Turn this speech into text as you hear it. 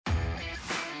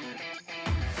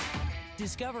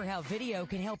Discover how video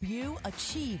can help you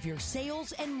achieve your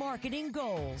sales and marketing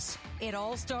goals. It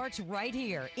all starts right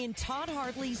here in Todd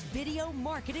Hartley's Video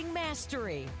Marketing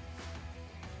Mastery.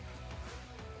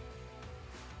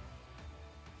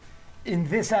 In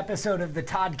this episode of the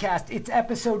Toddcast, it's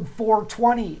episode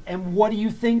 420. And what do you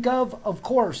think of? Of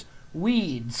course,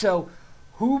 weed. So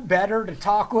who better to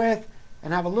talk with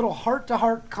and have a little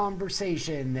heart-to-heart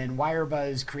conversation than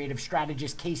Wirebuzz creative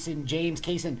strategist Kaysen James.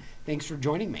 Kaysen, thanks for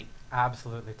joining me.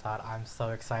 Absolutely, Todd. I'm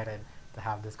so excited to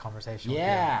have this conversation with you.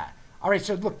 Yeah. All right,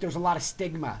 so look, there's a lot of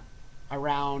stigma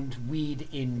around weed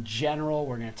in general.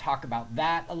 We're going to talk about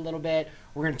that a little bit.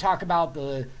 We're going to talk about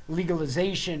the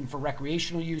legalization for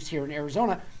recreational use here in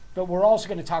Arizona, but we're also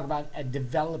going to talk about a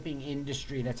developing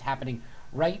industry that's happening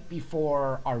right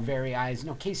before our very eyes.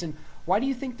 Now, Kaysen, why do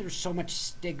you think there's so much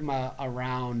stigma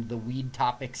around the weed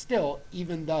topic still,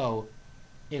 even though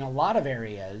in a lot of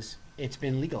areas it's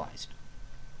been legalized?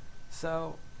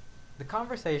 So the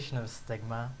conversation of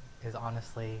stigma is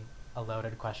honestly a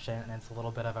loaded question, and it's a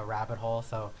little bit of a rabbit hole.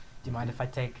 So do you mind if I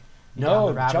take you down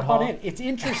the rabbit jump hole? on in. It's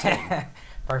interesting.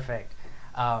 Perfect.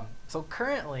 So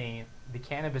currently, the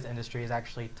cannabis industry is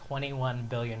actually $21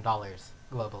 billion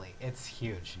globally. It's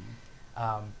huge.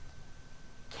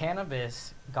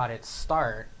 Cannabis got its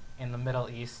start in the Middle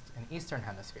East and Eastern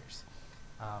hemispheres.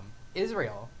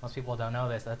 Israel, most people don't know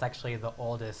this, that's actually the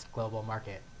oldest global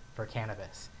market for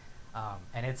cannabis.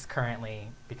 And it's currently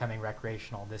becoming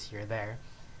recreational this year there.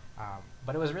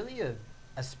 But it was really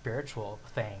a spiritual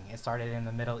thing. It started in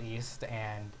the Middle East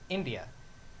and India.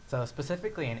 So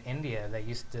specifically in India, they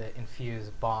used to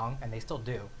infuse bhang, and they still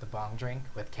do, the bhang drink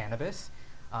with cannabis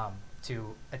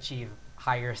to achieve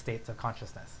higher states of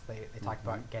consciousness. They talk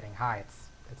about getting high,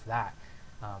 it's that.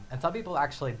 And some people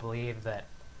actually believe that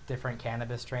different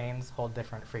cannabis strains hold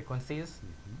different frequencies.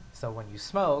 So when you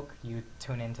smoke, you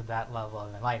tune into that level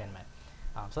of enlightenment.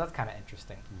 So that's kind of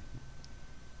interesting.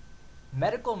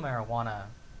 Medical marijuana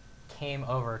came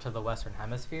over to the Western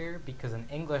Hemisphere because an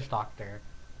English doctor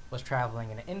was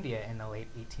traveling in India in the late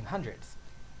 1800s.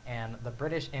 And the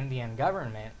British Indian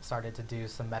government started to do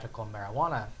some medical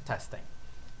marijuana testing.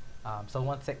 So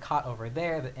once it caught over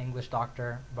there, the English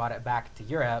doctor brought it back to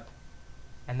Europe,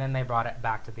 and then they brought it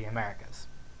back to the Americas.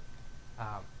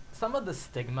 Some of the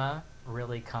stigma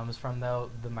really comes from, though,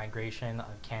 the migration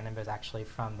of cannabis actually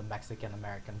from the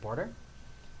Mexican-American border.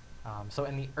 So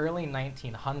in the early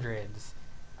 1900s,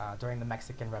 during the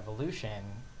Mexican Revolution,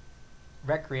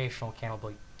 recreational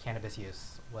cannabis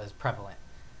use was prevalent.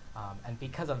 And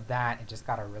because of that, it just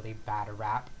got a really bad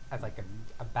rap as like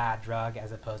a bad drug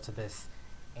as opposed to this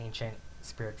ancient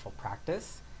spiritual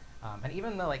practice. And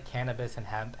even though like cannabis and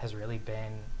hemp has really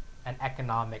been an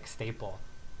economic staple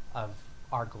of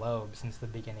our globe since the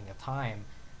beginning of time,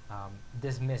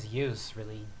 this misuse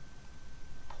really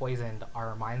poisoned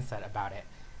our mindset about it.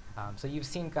 So you've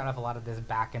seen kind of a lot of this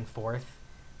back and forth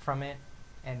from it.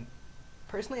 And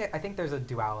personally, I think there's a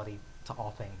duality to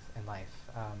all things in life.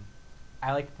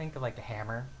 I like to think of like a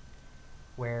hammer,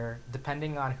 where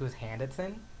depending on whose hand it's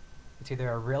in, it's either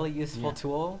a really useful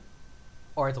tool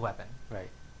or it's a weapon. Right.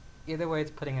 Either way,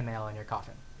 it's putting a nail in your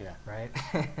coffin. Yeah. Right?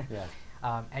 Yeah.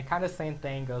 And kind of same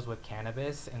thing goes with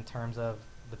cannabis in terms of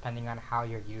depending on how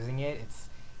you're using it, it's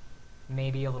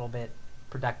maybe a little bit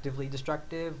productively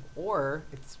destructive, or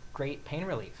it's great pain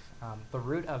relief. The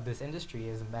root of this industry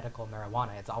is medical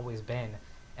marijuana. It's always been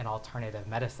an alternative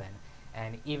medicine.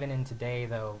 And even in today,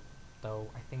 though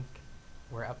I think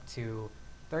we're up to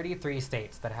 33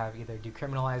 states that have either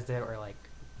decriminalized it or like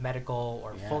medical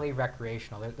or fully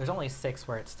recreational. There's only 6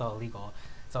 where it's still illegal.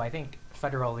 So I think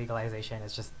federal legalization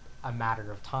is just a matter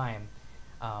of time.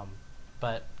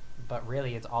 But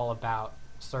really it's all about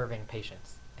serving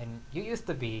patients. And you used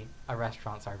to be a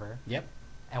restaurant server. Yep.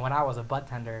 And when I was a bud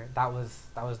tender, that was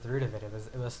the root of it.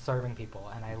 It was serving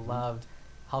people, and I loved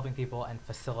helping people and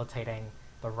facilitating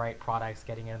the right products,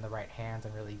 getting it in the right hands,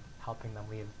 and really helping them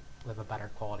live a better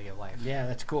quality of life. Yeah,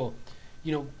 that's cool.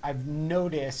 You know, I've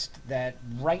noticed that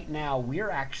right now we're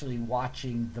actually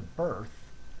watching the birth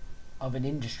of an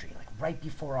industry. Like right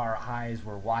before our eyes,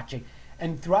 we're watching.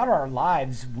 And throughout our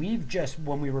lives,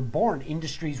 when we were born,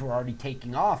 industries were already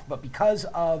taking off. But because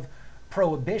of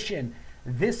prohibition,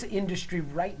 this industry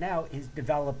right now is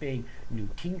developing new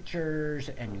tinctures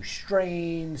and new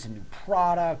strains and new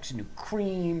products and new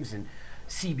creams, and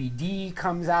CBD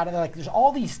comes out of it. Like there's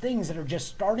all these things that are just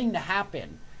starting to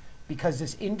happen because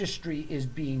this industry is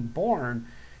being born.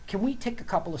 Can we take a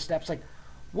couple of steps? Like,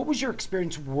 what was your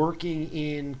experience working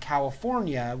in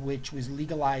California, which was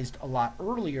legalized a lot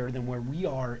earlier than where we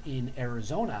are in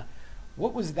Arizona?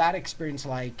 What was that experience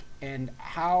like, and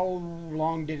how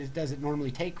long does it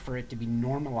normally take for it to be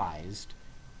normalized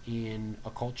in a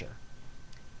culture?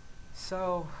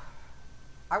 So,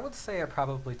 I would say it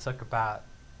probably took about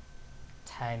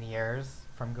 10 years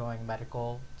from going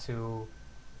medical to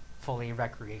fully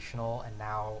recreational and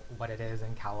now what it is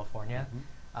in California.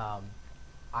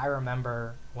 I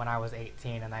remember when I was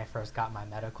 18 and I first got my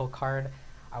medical card,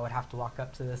 I would have to walk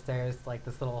up to the stairs, like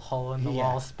this little hole in the Yeah.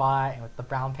 wall spot, and with the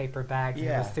brown paper bags, and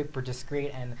it was Yeah. super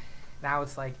discreet. And now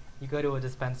it's like you go to a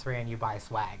dispensary and you buy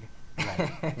swag.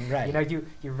 Right. Right. You know,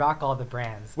 you rock all the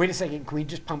brands. Wait a second. Can we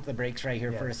just pump the brakes right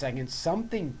here for Yeah. a second?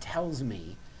 Something tells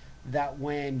me that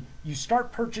when you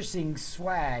start purchasing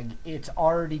swag, it's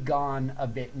already gone a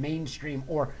bit mainstream,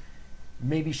 or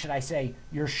maybe should I say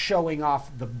you're showing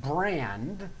off the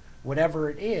brand, whatever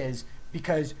it is,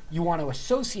 because you want to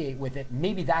associate with it.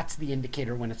 Maybe that's the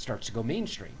indicator when it starts to go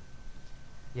mainstream.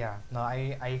 Yeah, no,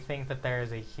 I think that there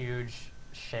is a huge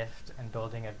shift in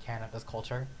building of cannabis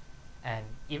culture. And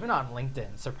even on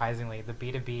LinkedIn, surprisingly, the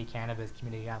B2B cannabis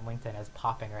community on LinkedIn is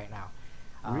popping right now.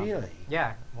 Really?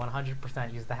 Yeah,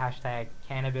 100%. Use the hashtag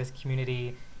cannabis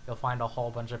community. You'll find a whole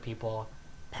bunch of people.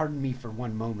 Pardon me for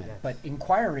one moment, Yes. but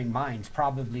inquiring minds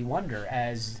probably wonder,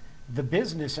 as the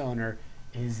business owner,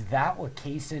 is that what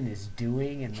Kaysen is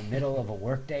doing in the middle of a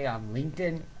workday on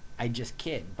LinkedIn? I just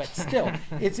kid. But still,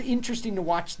 it's interesting to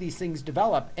watch these things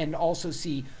develop and also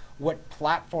see what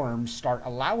platforms start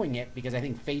allowing it, because I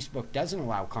think Facebook doesn't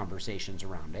allow conversations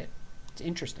around it. It's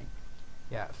interesting.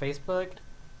 Yeah, Facebook,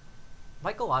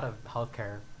 like a lot of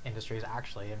healthcare industries,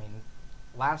 actually. I mean,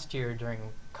 last year during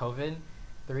COVID,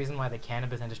 the reason why the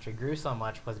cannabis industry grew so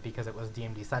much was because it was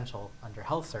deemed essential under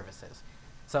health services.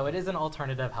 So it is an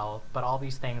alternative health, but all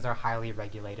these things are highly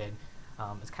regulated.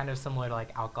 It's kind of similar to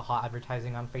like alcohol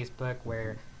advertising on Facebook,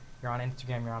 where you're on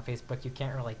Instagram, you're on Facebook, you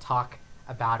can't really talk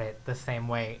about it the same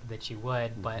way that you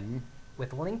would. But Mhm.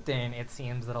 with LinkedIn, it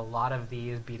seems that a lot of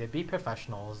these B2B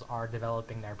professionals are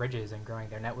developing their bridges and growing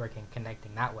their network and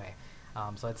connecting that way.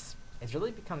 So it's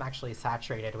really become actually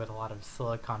saturated with a lot of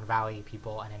Silicon Valley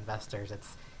people and investors.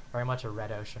 It's very much a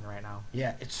red ocean right now.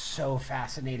 Yeah, it's so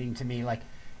fascinating to me. Like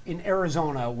in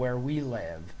Arizona, where we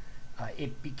live,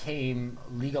 it became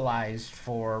legalized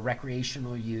for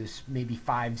recreational use maybe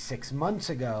 5, 6 months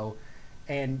ago,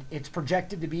 and it's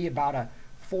projected to be about a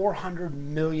 $400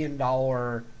 million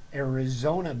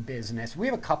Arizona business. We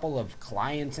have a couple of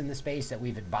clients in the space that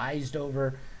we've advised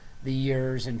over the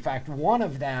years. In fact, one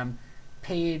of them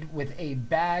paid with a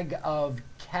bag of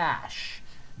cash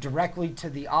directly to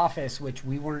the office, which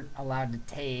we weren't allowed to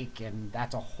take, and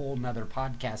that's a whole nother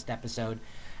podcast episode.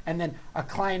 And then a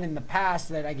client in the past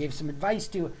that I gave some advice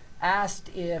to asked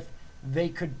if they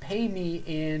could pay me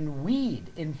in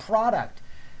weed, in product.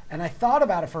 And I thought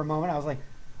about it for a moment. I was like,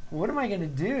 what am I going to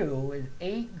do with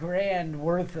 $8,000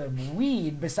 worth of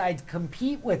weed besides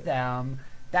compete with them?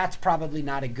 That's probably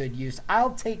not a good use.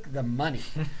 I'll take the money.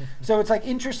 So it's like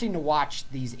interesting to watch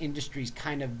these industries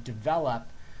kind of develop.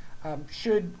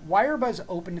 Should Wirebuzz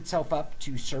open itself up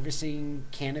to servicing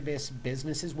cannabis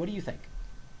businesses? What do you think?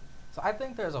 So I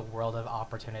think there's a world of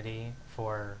opportunity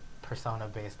for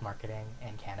persona-based marketing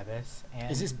in cannabis. And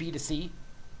Is this B2C?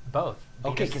 both?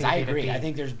 Okay, B2C, because I agree. B2B. I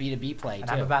think there's B2B play And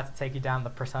too. I'm about to take you down the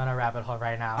persona rabbit hole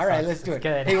right now. All so right, it's- let's do it's it.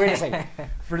 Good. Hey, wait a second.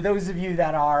 For those of you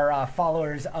that are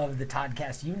followers of the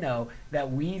Toddcast, you know that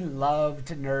we love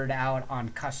to nerd out on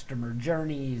customer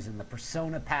journeys and the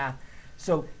persona path.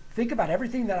 So think about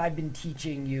everything that I've been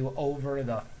teaching you over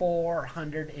the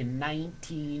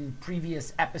 419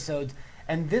 previous episodes.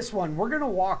 And this one, we're going to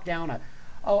walk down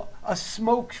a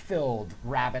smoke-filled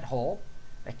rabbit hole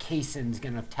that Kaysen's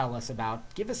going to tell us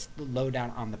about. Give us the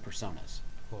lowdown on the personas.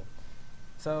 Cool.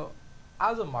 So,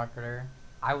 as a marketer,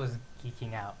 I was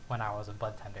geeking out when I was a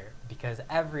bud tender because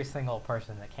every single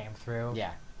person that came through,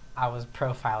 Yeah. I was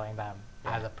profiling them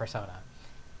Yeah. as a persona.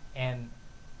 And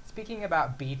speaking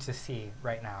about B2C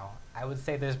right now, I would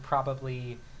say there's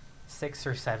probably 6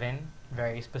 or 7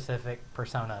 very specific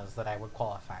personas that I would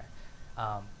qualify.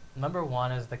 Number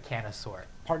one is the connoisseur.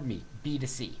 Pardon me,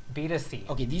 B2C. B2C.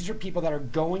 Okay, these are people that are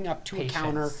going up to Patients, a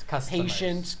counter, customers.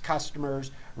 patients,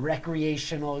 customers,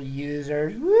 recreational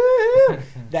users, woo,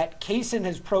 that Kaysen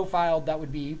has profiled. That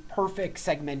would be perfect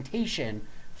segmentation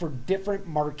for different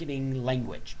marketing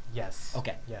language. Yes.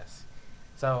 Okay. Yes.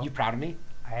 So You proud of me?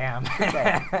 I am.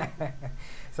 Okay.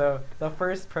 So the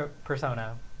first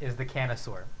persona is the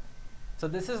connoisseur. So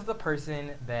this is the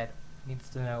person that needs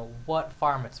to know what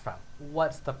farm it's from,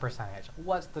 what's the percentage,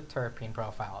 what's the terpene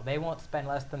profile. They won't spend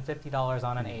less than $50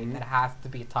 on an eighth. It has to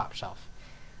be top shelf.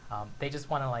 They just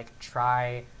want to like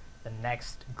try the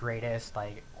next greatest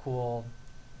like cool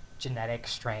genetic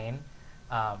strain.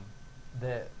 Um,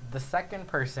 the second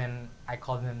person, I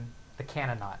call them the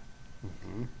canonaut.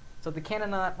 Mm-hmm. So the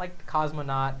canonaut, like the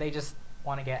cosmonaut, they just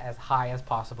want to get as high as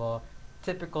possible.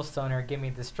 Typical stoner, give me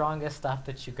the strongest stuff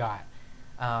that you got.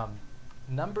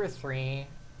 Number 3,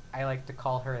 I like to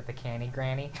call her the canny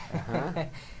granny. Uh-huh.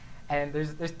 And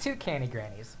there's 2 canny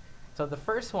grannies. So the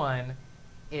first one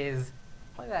is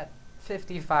probably that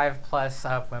 55 plus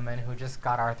women who just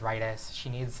got arthritis. She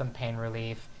needs some pain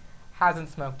relief, hasn't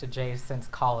smoked a J since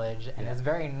college, and Yeah. is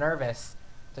very nervous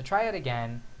to try it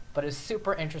again, but is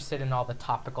super interested in all the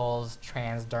topicals,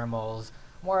 transdermals,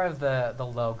 more of the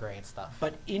low grade stuff.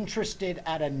 But interested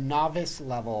at a novice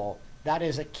level, that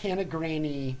is a Canna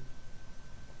Granny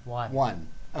One. 1.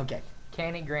 Okay.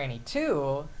 Canny Granny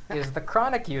 2 is the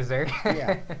chronic user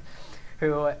Yeah.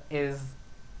 who is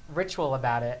ritual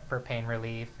about it for pain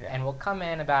relief Yeah. and will come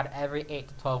in about every 8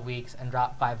 to 12 weeks and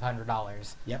drop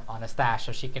 $500 Yep. on a stash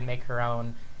so she can make her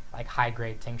own like high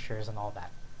grade tinctures and all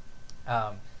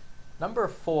that. Number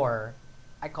 4,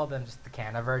 I call them just the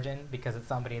Canna Virgin because it's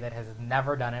somebody that has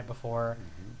never done it before.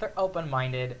 Mhm. They're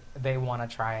open-minded, they want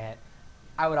to try it.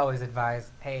 I would always advise,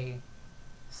 hey,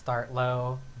 start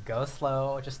low, go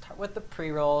slow, just start with the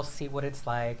pre-roll, see what it's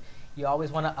like. You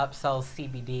always want to upsell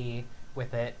CBD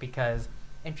with it because,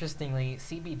 interestingly,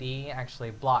 CBD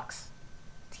actually blocks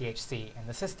THC in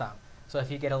the system. So if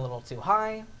you get a little too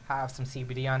high, have some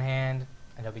CBD on hand,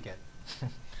 and you'll be good.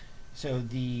 So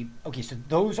so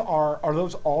those are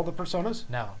those all the personas?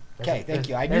 No. Okay, thank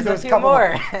you. I knew there's there a was a few couple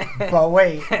more. But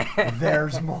wait,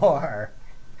 there's more.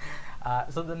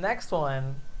 So the next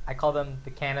one, I call them the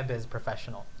cannabis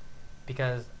professional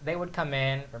because they would come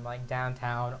in from like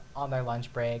downtown on their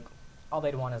lunch break. All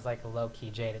they'd want is like a low-key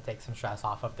J to take some stress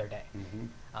off of their day.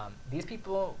 Mm-hmm. These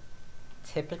people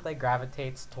typically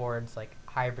gravitates towards like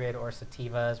hybrid or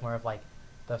sativas, more of like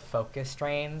the focus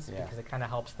strains Yeah. because it kind of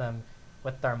helps them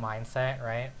with their mindset,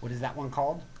 right? What is that one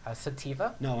called?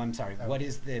 Sativa, No, I'm sorry. Oh. What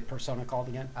is the persona called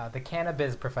again? the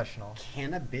cannabis professional.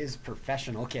 Cannabis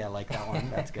professional. Okay, I like that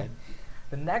one. That's good.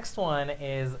 The next one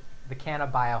is the canna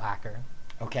biohacker.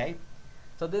 Okay.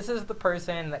 So this is the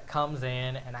person that comes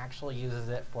in and actually uses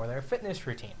it for their fitness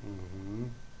routine. Mm-hmm.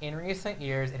 In recent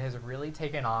years, it has really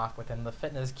taken off within the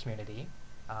fitness community.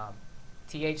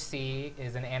 THC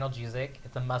is an analgesic.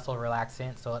 It's a muscle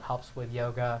relaxant, so it helps with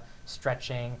yoga,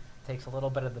 stretching, takes a little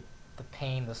bit of the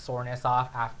pain, the soreness off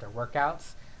after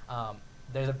workouts.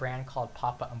 There's a brand called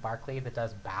Papa and Barkley that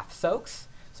does bath soaks,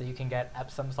 so you can get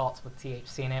Epsom salts with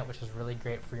THC in it, which is really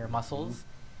great for your muscles.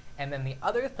 And then the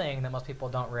other thing that most people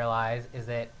don't realize is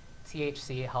that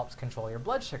THC helps control your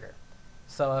blood sugar.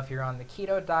 So if you're on the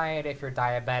keto diet, if you're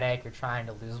diabetic, you're trying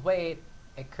to lose weight,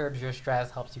 it curbs your stress,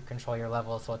 helps you control your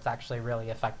levels, so it's actually really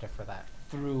effective for that.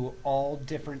 Through all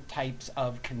different types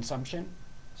of consumption,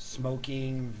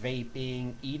 smoking,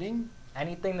 vaping, eating.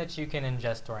 Anything that you can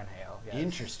ingest or inhale. Yes.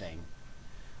 Interesting.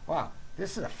 Wow,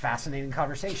 this is a fascinating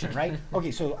conversation, right?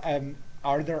 Okay, so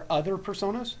are there other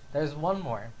personas? There's one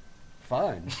more.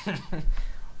 Fun.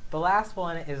 The last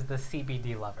one is the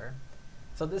CBD lover.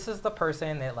 So this is the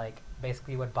person that like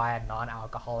basically would buy a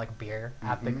non-alcoholic beer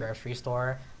at the Mhm. grocery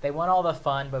store. They want all the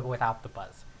fun but without the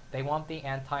buzz. They want the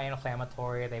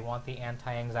anti-inflammatory, they want the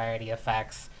anti-anxiety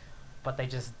effects, but they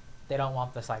don't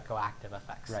want the psychoactive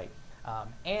effects. Right.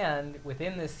 And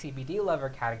within this CBD lover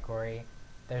category,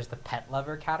 there's the pet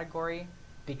lover category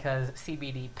because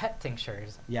CBD pet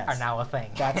tinctures Yes. are now a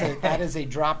thing. That is a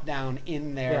drop down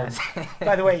in there. Yes.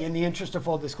 By the way, in the interest of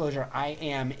full disclosure, I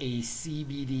am a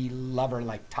CBD lover,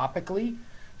 like topically.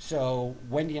 So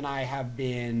Wendy and I have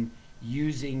been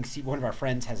using, one of our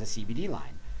friends has a CBD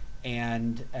line.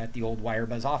 And at the old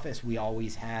Wirebuzz office, we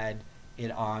always had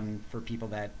it on for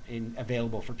people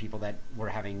available for people that were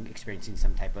experiencing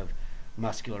some type of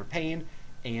muscular pain.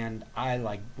 And I,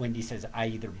 like Wendy says, I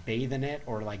either bathe in it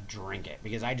or like drink it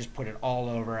because I just put it all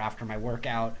over after my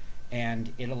workout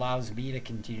and it allows me to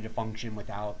continue to function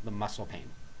without the muscle pain.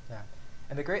 Yeah.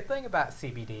 And the great thing about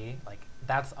CBD, like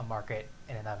that's a market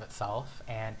in and of itself.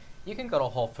 And you can go to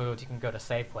Whole Foods, you can go to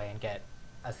Safeway and get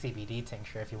a CBD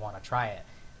tincture if you want to try it.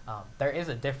 There is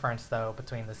a difference though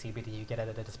between the CBD you get at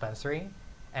a dispensary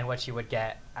and what you would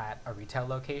get at a retail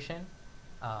location.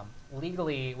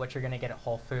 Legally, what you're going to get at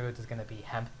Whole Foods is going to be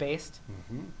hemp-based,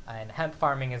 Mm-hmm. and hemp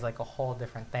farming is like a whole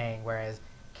different thing, whereas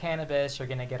cannabis, you're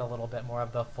going to get a little bit more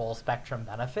of the full spectrum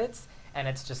benefits, and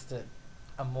it's just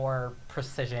a more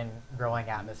precision growing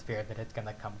atmosphere that it's going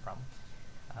to come from.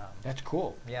 That's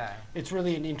cool. Yeah. It's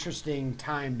really an interesting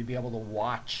time to be able to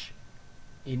watch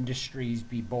industries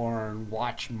be born,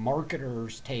 watch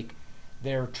marketers take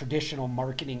their traditional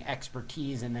marketing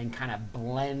expertise and then kind of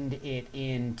blend it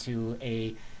into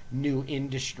a new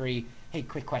industry. Hey,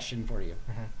 quick question for you.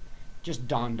 Just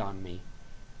dawned on me.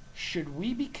 Should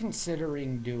we be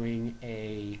considering doing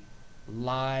a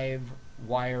live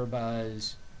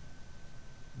Wirebuzz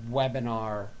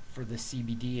webinar for the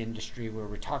CBD industry where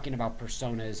we're talking about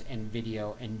personas and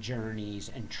video and journeys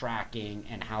and tracking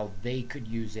and how they could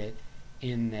use it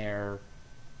in their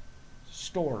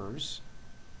stores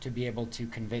to be able to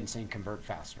convince and convert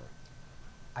faster?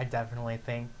 I definitely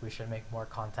think we should make more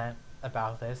content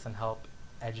about this and help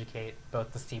educate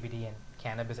both the CBD and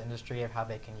cannabis industry of how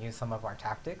they can use some of our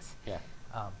tactics. Yeah.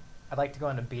 I'd like to go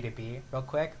into B2B real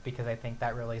quick because I think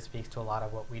that really speaks to a lot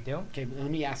of what we do. Okay,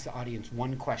 let me ask the audience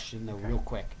one question though, Okay. real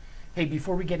quick. Hey,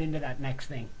 before we get into that next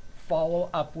thing, follow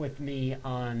up with me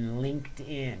on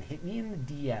LinkedIn. Hit me in the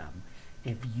DM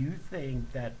if you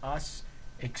think that us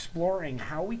exploring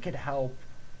how we could help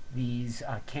these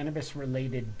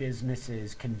cannabis-related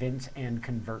businesses convince and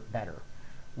convert better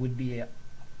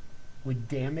would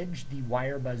damage the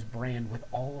Wirebuzz brand with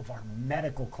all of our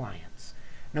medical clients.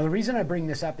 Now, the reason I bring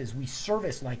this up is we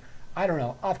service, like, I don't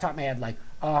know, off the top of my head, like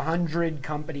 100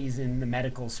 companies in the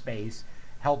medical space,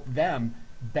 help them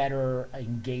better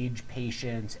engage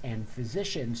patients and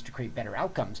physicians to create better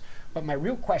outcomes. But my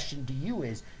real question to you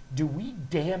is, do we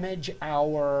damage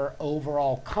our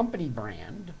overall company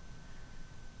brand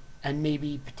and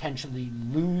maybe potentially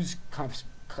lose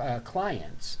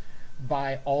clients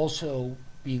by also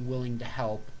being willing to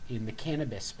help in the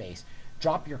cannabis space?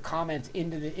 Drop your comments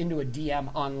into a DM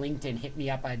on LinkedIn. Hit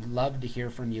me up. I'd love to hear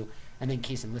from you. And then,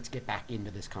 Kaysen, let's get back into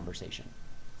this conversation.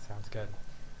 Sounds good.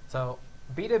 So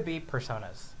B2B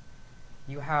personas.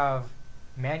 You have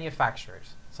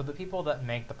manufacturers, so the people that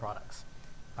make the products.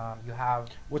 You have...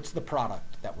 What's the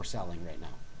product that we're selling right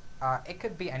now? It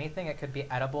could be anything. It could be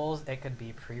edibles. It could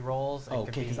be pre-rolls. Oh,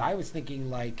 okay, because I was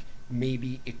thinking like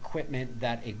maybe equipment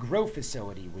that a grow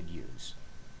facility would use.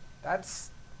 That's...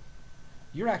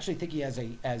 You're actually thinking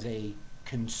as a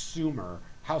consumer,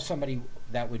 how somebody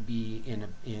that would be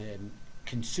in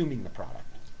consuming the product.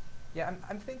 Yeah,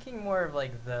 I'm thinking more of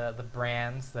like the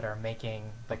brands that are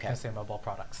making the Okay. consumable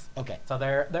products. Okay. So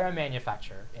they're a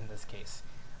manufacturer in this case.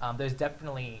 There's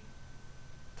definitely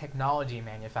technology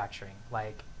manufacturing,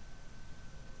 like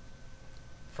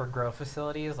for grow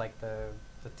facilities, like the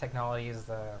technologies,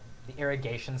 the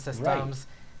irrigation systems,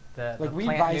 the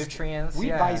plant nutrients.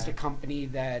 We advised a company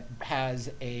that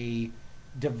has a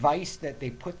device that they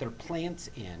put their plants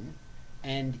in,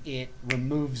 and it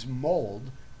removes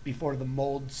mold before the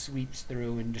mold sweeps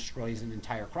through and destroys an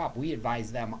entire crop. We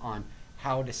advise them on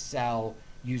how to sell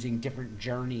using different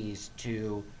journeys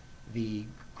to the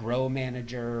grow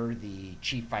manager, the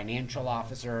chief financial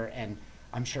officer, and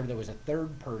I'm sure there was a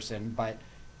third person, but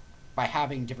by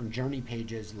having different journey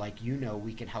pages, like,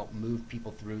 we can help move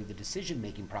people through the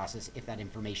decision-making process if that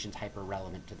information's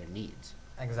hyper-relevant to their needs.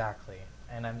 Exactly.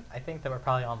 And I think that we're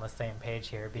probably on the same page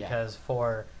here because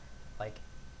for like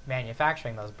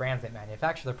manufacturing, those brands that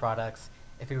manufacture the products,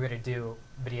 if we were to do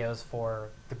videos for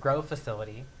the grow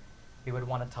facility, we would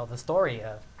want to tell the story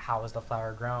of how is the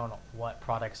flower grown, what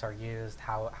products are used,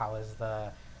 how is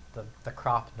the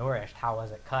crop nourished, how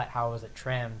was it cut, how was it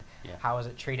trimmed, how is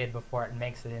it treated before it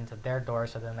makes it into their door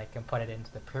so then they can put it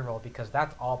into the pre-roll, because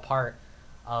that's all part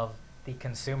of the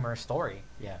consumer story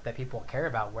that people care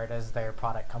about. Where does their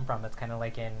product come from? It's kind of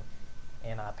like in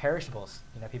perishables.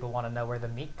 People want to know where the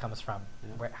meat comes from,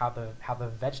 how the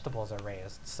vegetables are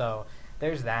raised. So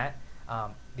there's that.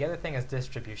 The other thing is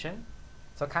distribution.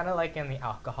 So kind of like in the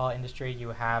alcohol industry, you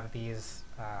have these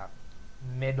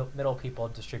middle people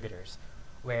distributors,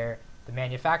 where the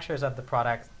manufacturers of the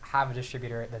product have a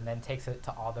distributor that then takes it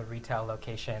to all the retail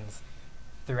locations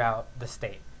throughout the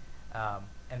state.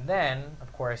 And then,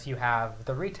 of course, you have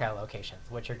the retail locations,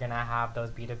 which are going to have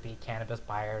those B2B cannabis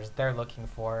buyers. They're looking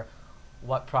for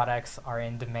what products are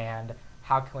in demand,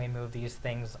 how can we move these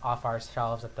things off our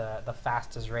shelves at the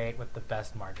fastest rate with the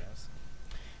best margins.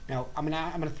 Now, I'm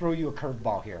gonna throw you a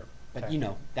curveball here, but Okay.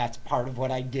 That's part of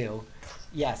what I do.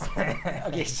 Yes.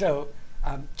 Okay, so,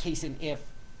 Kaysen, if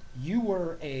you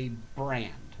were a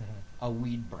brand, a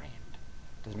weed brand,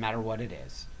 doesn't matter what it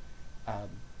is,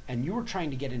 and you were trying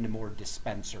to get into more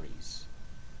dispensaries,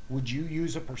 would you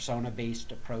use a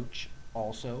persona-based approach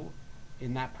also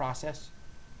in that process?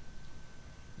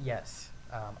 Yes,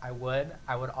 I would.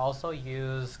 I would also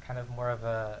use kind of more of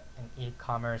an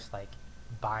e-commerce like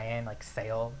buy-in, like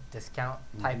sale discount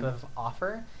type of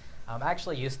offer. I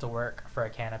actually used to work for a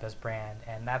cannabis brand,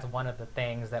 and that's one of the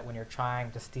things that when you're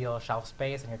trying to steal shelf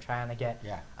space and you're trying to get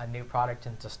a new product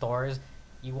into stores,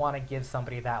 you want to give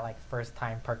somebody that like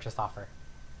first-time purchase offer.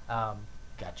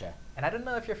 Gotcha. And I don't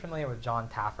know if you're familiar with John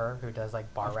Taffer, who does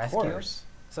like Bar Of Rescue. course.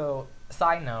 So,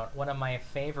 side note, one of my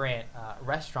favorite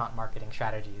restaurant marketing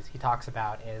strategies he talks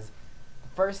about is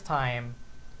the first time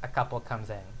a couple comes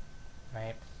in,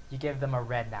 right? You give them a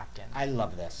red napkin. I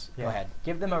love this. Go ahead.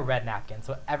 Give them a red napkin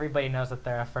so everybody knows that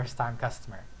they're a first-time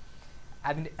customer.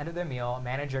 At the end of their meal, a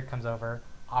manager comes over,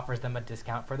 offers them a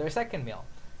discount for their second meal.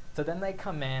 So then they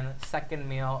come in, second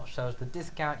meal, shows the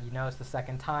discount, you know it's the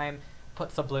second time,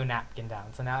 puts a blue napkin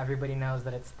down. So now everybody knows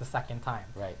that it's the second time.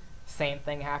 Right. Same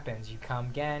thing happens. You come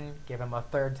again, give them a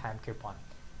third time coupon.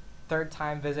 Third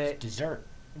time visit. It's dessert.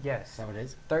 Yes. Is that what it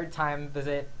is? Third time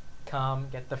visit, come,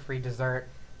 get the free dessert,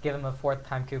 give them a fourth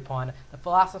time coupon. The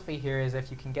philosophy here is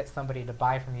if you can get somebody to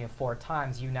buy from you 4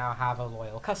 times, you now have a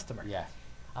loyal customer. Yeah.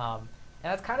 And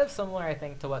that's kind of similar, I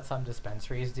think, to what some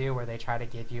dispensaries do, where they try to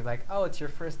give you like, oh, it's your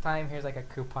first time, here's like a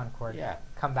coupon code. Yeah.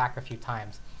 Come back a few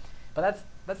times. But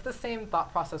that's the same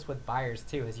thought process with buyers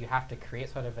too, is you have to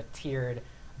create sort of a tiered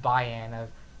buy-in of,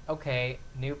 okay,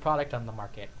 new product on the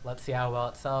market. Let's see how well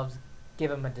it sells.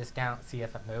 Give them a discount, see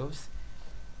if it moves.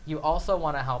 You also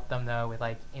want to help them though with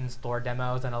like in-store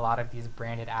demos and a lot of these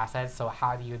branded assets. So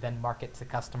how do you then market to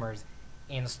customers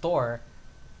in store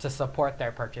to support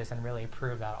their purchase and really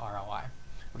prove that ROI?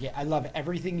 Okay, I love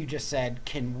everything you just said.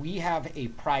 Can we have a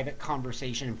private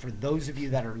conversation? And for those of you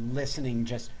that are listening,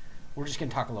 we're just going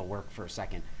to talk a little work for a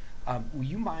second. Will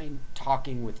you mind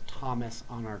talking with Thomas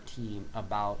on our team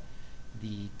about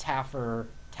the Taffer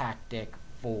tactic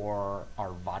for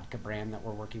our vodka brand that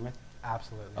we're working with?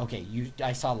 Absolutely. Okay,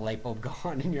 I saw the light bulb go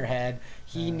on in your head.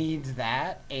 He needs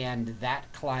that, and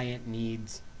that client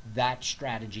needs that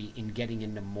strategy in getting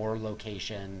into more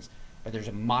locations, but there's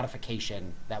a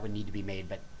modification that would need to be made,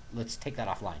 but let's take that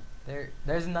offline.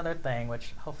 There's another thing,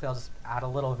 which hopefully I'll just add a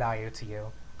little value to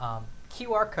you.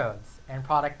 QR codes and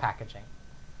product packaging.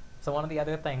 So one of the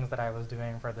other things that I was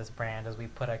doing for this brand is we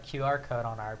put a QR code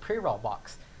on our pre-roll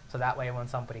box. So that way when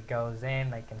somebody goes in,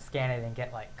 they can scan it and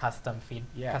get like custom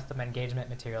engagement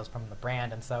materials from the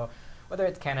brand. And so whether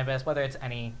it's cannabis, whether it's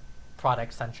any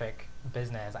product-centric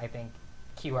business, I think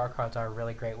QR codes are a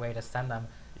really great way to send them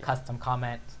custom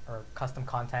comments or custom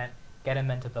content, get them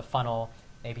into the funnel.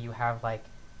 Maybe you have like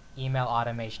email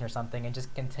automation or something and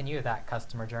just continue that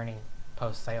customer journey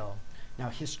post-sale. Now,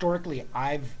 historically,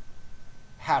 I've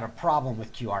had a problem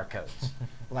with QR codes.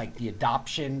 Like the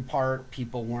adoption part,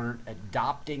 people weren't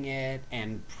adopting it,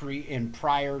 and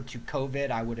prior to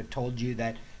COVID, I would have told you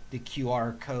that the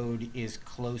QR code is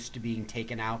close to being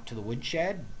taken out to the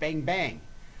woodshed. Bang, bang.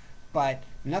 But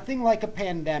nothing like a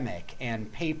pandemic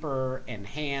and paper and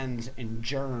hands and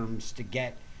germs to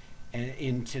get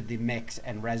into the mix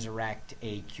and resurrect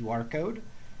a QR code.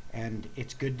 And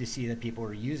it's good to see that people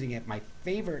are using it. My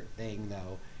favorite thing,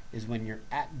 though, is when you're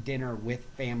at dinner with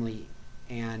family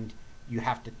and you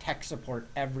have to tech support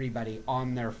everybody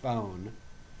on their phone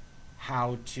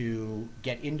how to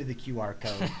get into the QR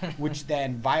code, which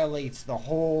then violates the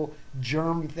whole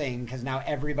germ thing because now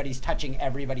everybody's touching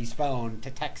everybody's phone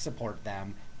to tech support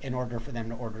them in order for them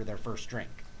to order their first drink.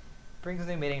 Brings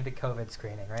the meeting to COVID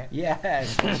screening, right?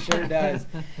 Yes, it sure does.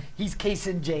 He's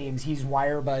Kason James. He's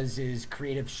WireBuzz's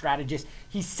creative strategist.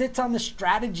 He sits on the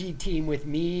strategy team with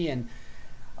me and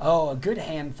a good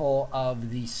handful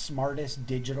of the smartest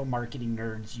digital marketing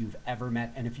nerds you've ever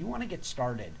met. And if you want to get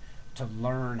started to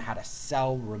learn how to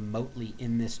sell remotely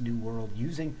in this new world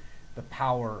using the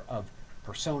power of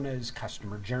personas,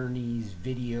 customer journeys,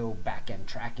 video, back-end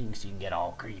tracking so you can get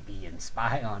all creepy and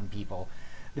spy on people,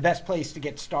 the best place to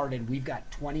get started, we've got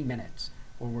 20 minutes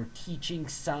where we're teaching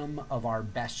some of our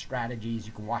best strategies.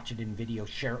 You can watch it in video,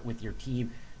 share it with your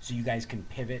team so you guys can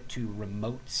pivot to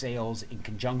remote sales in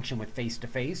conjunction with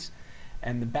face-to-face.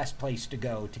 And the best place to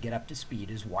go to get up to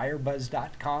speed is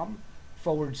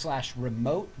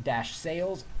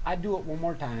wirebuzz.com/remote-sales. I'd do it one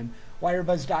more time.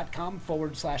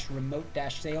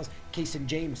 wirebuzz.com/remote-sales. Kason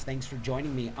James, thanks for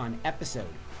joining me on episode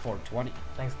 420.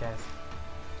 Thanks, guys.